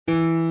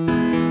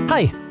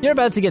Hi, you're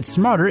about to get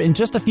smarter in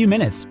just a few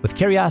minutes with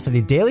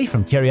Curiosity Daily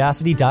from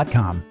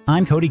Curiosity.com.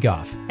 I'm Cody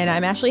Goff. And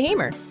I'm Ashley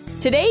Hamer.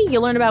 Today,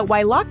 you'll learn about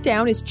why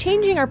lockdown is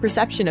changing our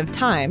perception of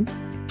time,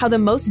 how the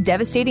most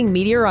devastating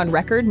meteor on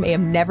record may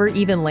have never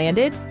even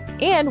landed,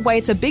 and why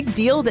it's a big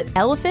deal that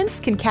elephants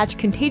can catch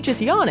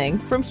contagious yawning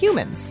from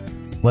humans.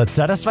 Let's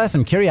satisfy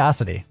some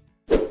curiosity.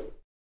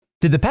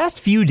 Did the past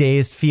few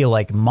days feel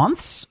like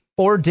months,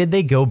 or did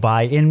they go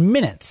by in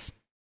minutes?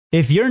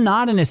 If you're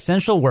not an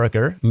essential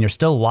worker and you're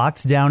still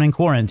locked down in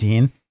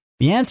quarantine,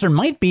 the answer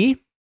might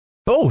be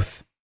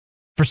both.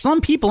 For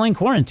some people in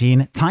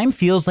quarantine, time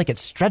feels like it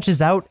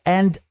stretches out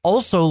and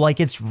also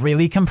like it's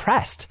really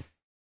compressed.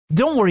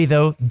 Don't worry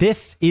though,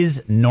 this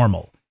is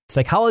normal.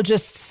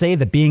 Psychologists say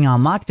that being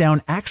on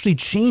lockdown actually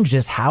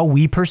changes how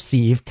we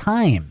perceive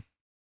time.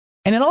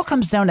 And it all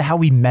comes down to how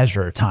we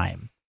measure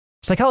time.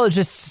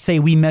 Psychologists say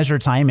we measure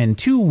time in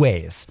two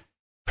ways,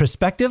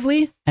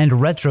 prospectively and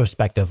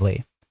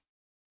retrospectively.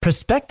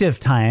 Prospective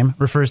time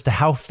refers to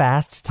how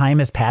fast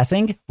time is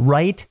passing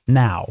right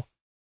now.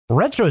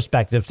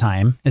 Retrospective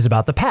time is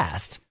about the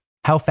past.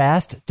 How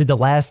fast did the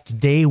last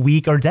day,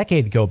 week, or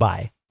decade go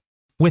by?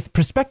 With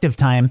prospective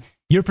time,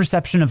 your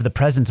perception of the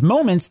present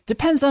moment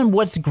depends on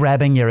what's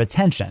grabbing your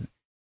attention.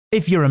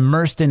 If you're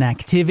immersed in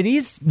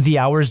activities, the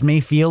hours may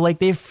feel like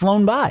they've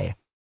flown by.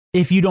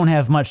 If you don't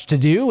have much to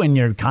do and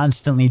you're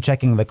constantly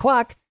checking the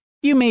clock,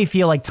 you may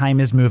feel like time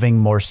is moving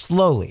more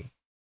slowly.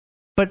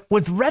 But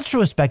with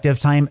retrospective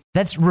time,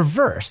 that's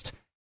reversed.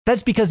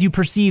 That's because you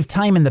perceive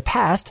time in the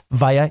past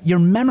via your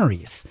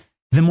memories.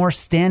 The more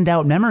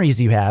standout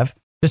memories you have,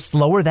 the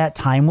slower that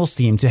time will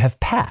seem to have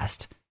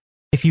passed.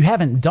 If you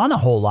haven't done a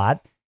whole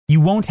lot,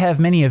 you won't have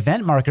many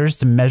event markers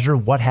to measure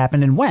what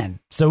happened and when,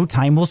 so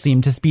time will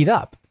seem to speed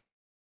up.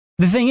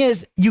 The thing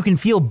is, you can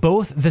feel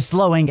both the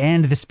slowing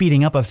and the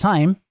speeding up of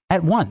time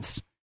at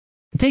once.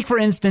 Take, for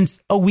instance,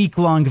 a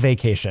week-long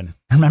vacation.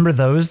 Remember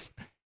those?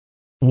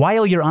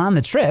 While you're on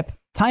the trip,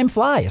 time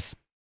flies.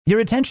 Your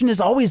attention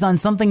is always on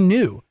something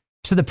new,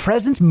 so the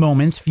present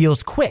moment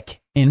feels quick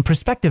in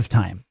perspective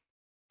time.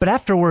 But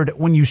afterward,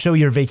 when you show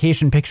your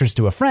vacation pictures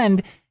to a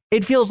friend,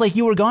 it feels like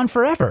you were gone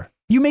forever.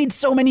 You made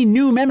so many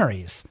new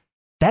memories.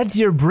 That's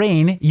your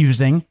brain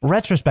using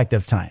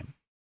retrospective time.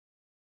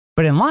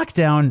 But in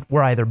lockdown,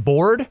 we're either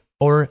bored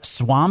or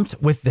swamped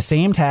with the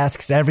same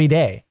tasks every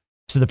day,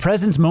 so the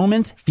present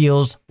moment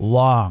feels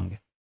long.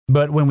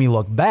 But when we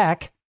look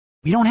back,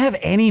 we don't have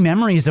any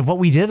memories of what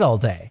we did all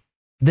day.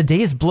 The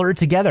days blur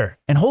together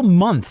and whole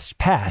months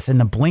pass in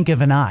the blink of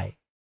an eye.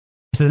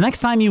 So the next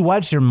time you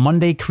watch your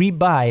Monday creep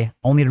by,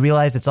 only to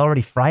realize it's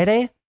already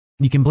Friday,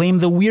 you can blame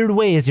the weird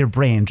ways your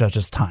brain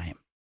judges time.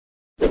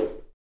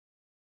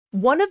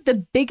 One of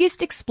the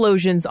biggest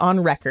explosions on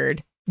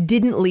record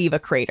didn't leave a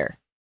crater,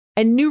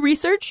 and new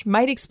research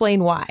might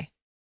explain why.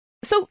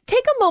 So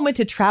take a moment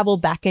to travel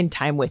back in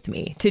time with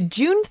me to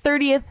June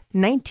 30th,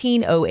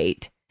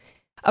 1908.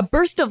 A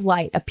burst of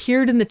light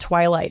appeared in the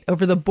twilight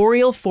over the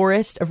boreal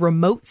forest of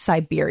remote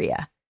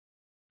Siberia.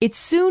 It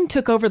soon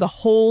took over the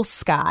whole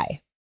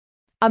sky.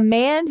 A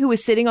man who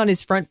was sitting on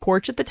his front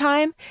porch at the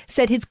time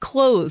said his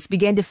clothes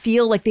began to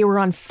feel like they were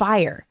on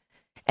fire.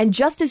 And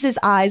just as his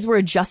eyes were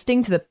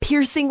adjusting to the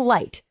piercing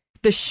light,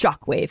 the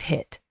shockwave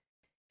hit.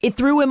 It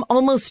threw him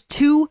almost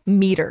 2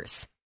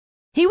 meters.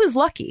 He was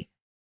lucky.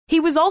 He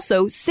was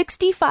also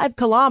 65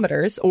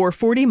 kilometers or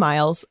 40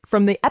 miles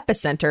from the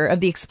epicenter of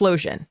the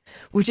explosion,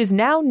 which is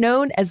now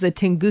known as the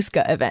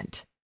Tunguska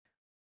event.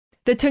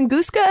 The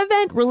Tunguska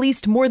event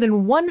released more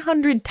than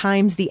 100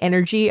 times the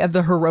energy of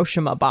the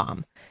Hiroshima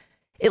bomb.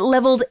 It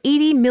leveled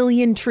 80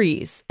 million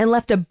trees and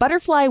left a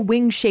butterfly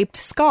wing-shaped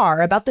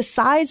scar about the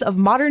size of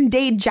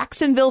modern-day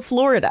Jacksonville,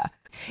 Florida.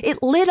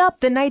 It lit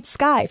up the night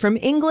sky from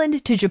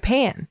England to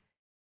Japan.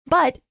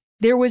 But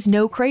there was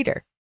no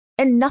crater,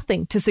 and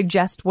nothing to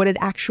suggest what had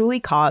actually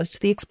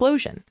caused the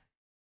explosion.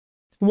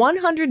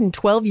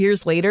 112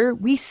 years later,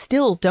 we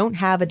still don't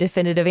have a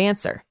definitive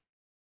answer.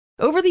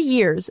 Over the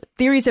years,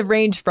 theories have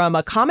ranged from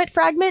a comet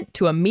fragment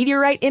to a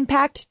meteorite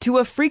impact to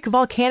a freak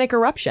volcanic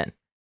eruption.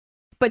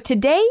 But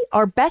today,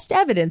 our best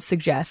evidence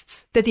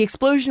suggests that the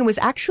explosion was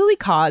actually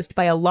caused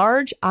by a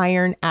large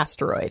iron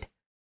asteroid.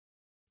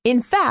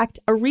 In fact,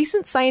 a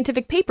recent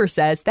scientific paper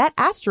says that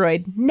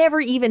asteroid never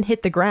even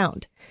hit the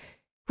ground.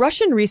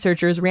 Russian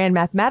researchers ran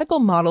mathematical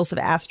models of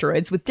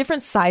asteroids with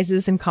different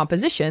sizes and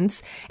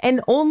compositions,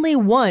 and only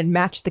one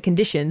matched the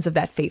conditions of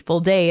that fateful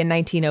day in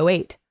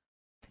 1908.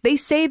 They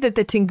say that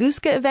the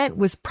Tunguska event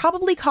was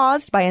probably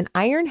caused by an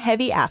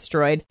iron-heavy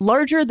asteroid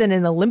larger than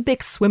an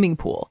Olympic swimming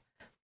pool.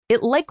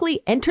 It likely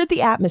entered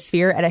the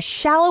atmosphere at a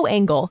shallow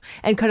angle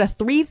and cut a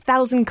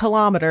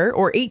 3,000-kilometer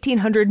or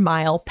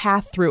 1,800-mile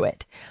path through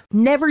it,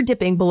 never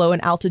dipping below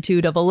an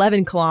altitude of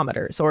 11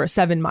 kilometers or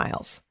 7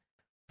 miles.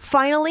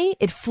 Finally,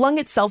 it flung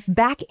itself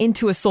back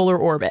into a solar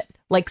orbit,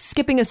 like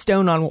skipping a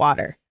stone on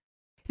water.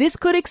 This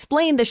could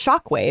explain the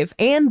shockwave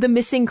and the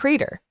missing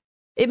crater.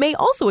 It may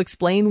also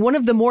explain one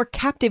of the more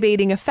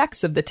captivating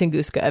effects of the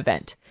Tunguska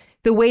event,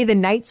 the way the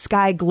night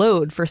sky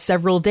glowed for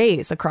several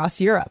days across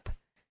Europe.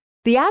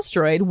 The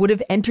asteroid would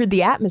have entered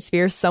the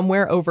atmosphere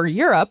somewhere over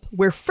Europe,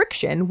 where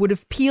friction would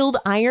have peeled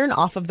iron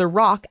off of the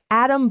rock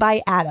atom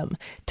by atom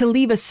to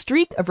leave a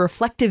streak of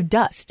reflective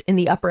dust in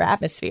the upper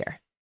atmosphere.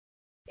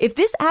 If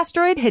this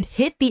asteroid had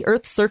hit the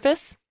Earth's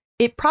surface,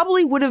 it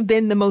probably would have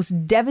been the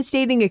most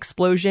devastating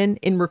explosion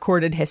in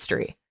recorded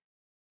history.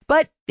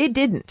 But it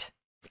didn't.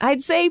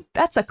 I'd say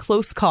that's a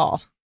close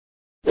call.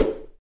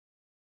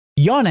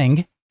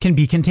 Yawning can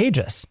be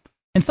contagious,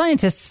 and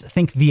scientists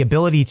think the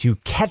ability to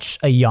catch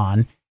a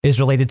yawn is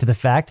related to the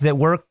fact that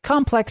we're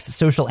complex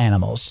social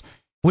animals,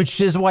 which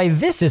is why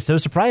this is so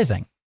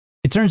surprising.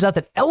 It turns out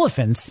that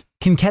elephants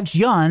can catch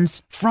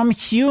yawns from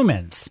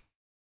humans.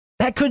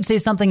 That could say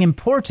something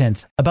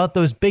important about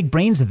those big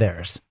brains of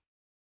theirs.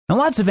 Now,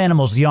 lots of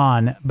animals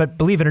yawn, but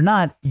believe it or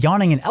not,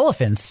 yawning in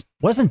elephants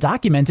wasn't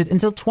documented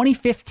until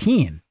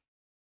 2015.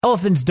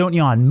 Elephants don't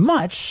yawn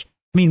much.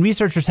 I mean,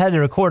 researchers had to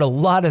record a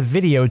lot of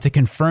video to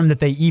confirm that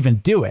they even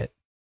do it.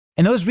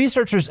 And those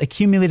researchers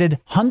accumulated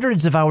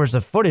hundreds of hours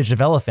of footage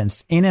of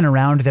elephants in and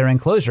around their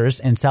enclosures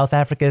in South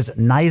Africa's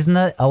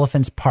Knysna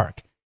Elephants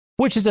Park,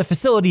 which is a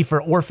facility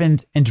for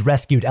orphaned and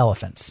rescued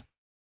elephants.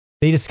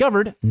 They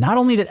discovered not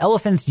only that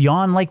elephants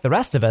yawn like the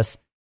rest of us,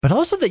 but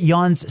also that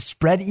yawns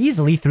spread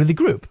easily through the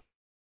group.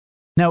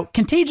 Now,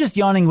 contagious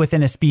yawning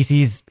within a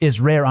species is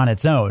rare on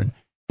its own,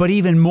 but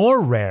even more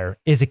rare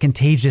is a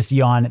contagious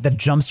yawn that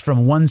jumps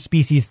from one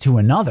species to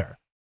another.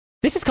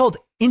 This is called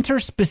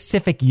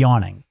interspecific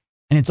yawning,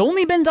 and it's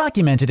only been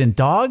documented in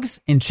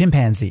dogs and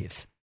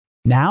chimpanzees.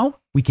 Now,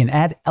 we can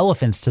add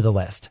elephants to the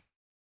list.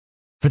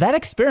 For that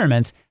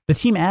experiment, the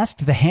team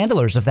asked the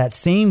handlers of that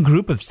same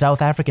group of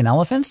South African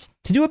elephants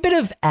to do a bit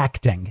of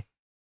acting.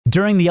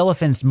 During the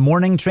elephants'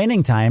 morning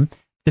training time,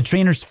 the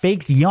trainers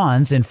faked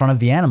yawns in front of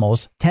the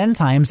animals 10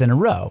 times in a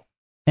row.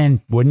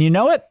 And wouldn't you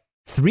know it,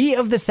 3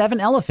 of the 7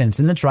 elephants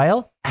in the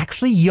trial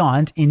actually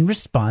yawned in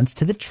response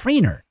to the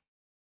trainer.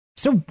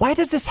 So why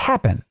does this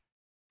happen?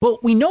 Well,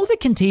 we know that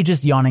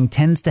contagious yawning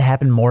tends to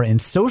happen more in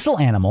social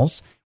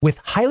animals with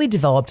highly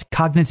developed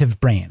cognitive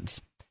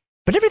brains.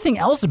 But everything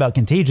else about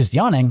contagious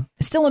yawning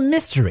is still a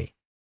mystery.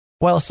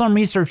 While some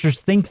researchers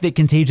think that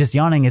contagious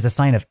yawning is a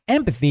sign of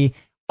empathy,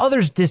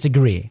 others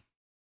disagree.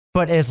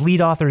 But as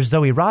lead author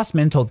Zoe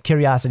Rossman told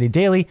Curiosity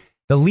Daily,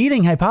 the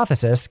leading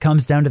hypothesis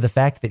comes down to the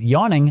fact that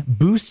yawning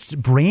boosts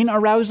brain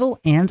arousal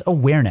and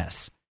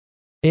awareness.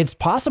 It's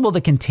possible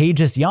that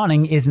contagious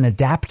yawning is an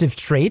adaptive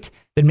trait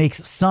that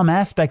makes some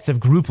aspects of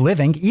group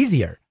living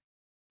easier.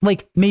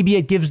 Like maybe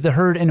it gives the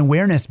herd an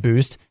awareness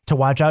boost to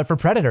watch out for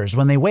predators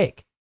when they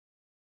wake.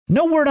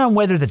 No word on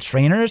whether the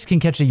trainers can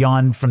catch a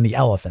yawn from the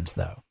elephants,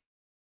 though.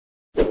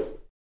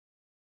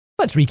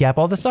 Let's recap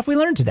all the stuff we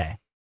learned today.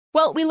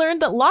 Well, we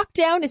learned that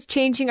lockdown is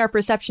changing our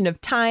perception of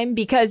time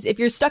because if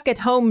you're stuck at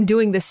home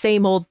doing the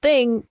same old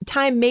thing,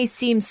 time may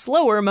seem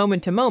slower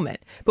moment to moment.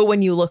 But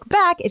when you look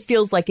back, it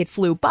feels like it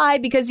flew by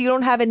because you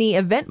don't have any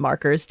event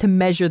markers to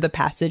measure the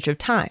passage of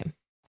time.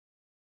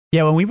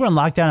 Yeah, when we were in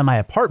lockdown in my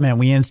apartment,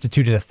 we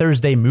instituted a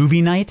Thursday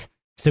movie night.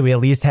 So we at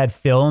least had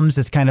films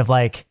as kind of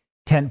like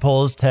tent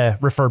poles to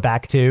refer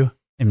back to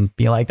and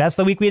be like, that's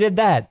the week we did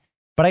that.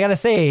 But I got to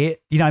say,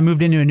 I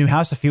moved into a new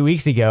house a few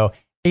weeks ago.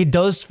 It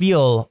does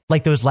feel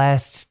like those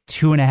last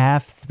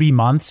 2.5, 3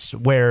 months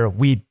where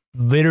we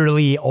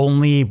literally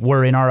only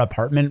were in our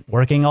apartment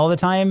working all the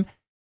time.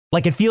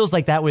 Like it feels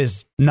like that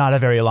was not a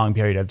very long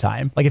period of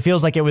time. Like it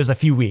feels like it was a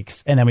few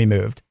weeks and then we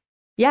moved.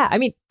 Yeah, I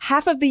mean,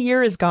 half of the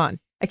year is gone.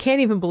 I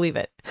can't even believe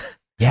it.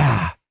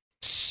 Yeah,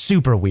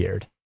 super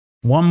weird.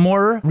 One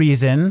more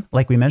reason,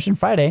 like we mentioned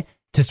Friday,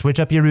 to switch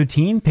up your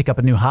routine, pick up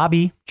a new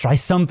hobby, try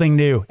something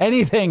new,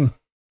 anything.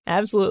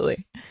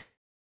 Absolutely.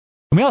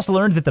 And we also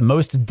learned that the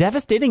most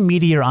devastating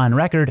meteor on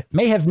record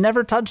may have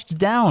never touched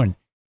down.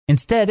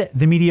 Instead,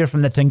 the meteor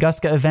from the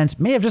Tunguska event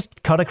may have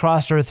just cut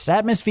across Earth's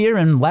atmosphere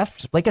and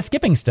left like a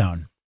skipping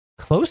stone.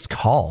 Close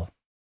call.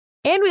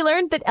 And we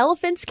learned that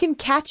elephants can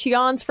catch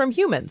yawns from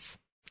humans.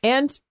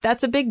 And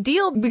that's a big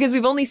deal because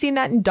we've only seen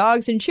that in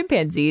dogs and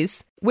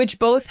chimpanzees, which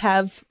both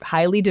have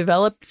highly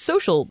developed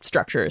social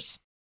structures.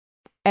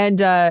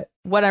 And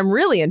what I'm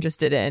really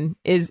interested in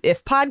is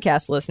if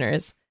podcast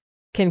listeners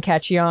can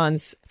catch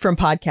yawns from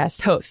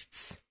podcast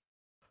hosts.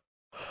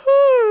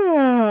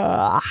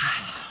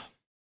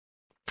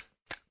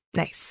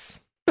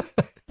 Nice.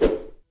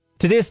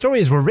 Today's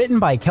stories were written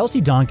by Kelsey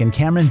Dunk and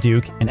Cameron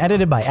Duke and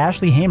edited by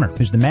Ashley Hamer,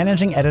 who's the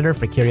managing editor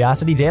for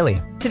Curiosity Daily.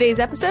 Today's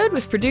episode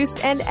was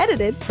produced and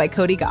edited by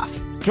Cody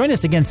Goff. Join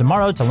us again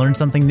tomorrow to learn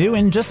something new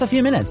in just a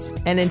few minutes.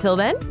 And until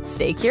then,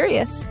 stay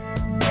curious.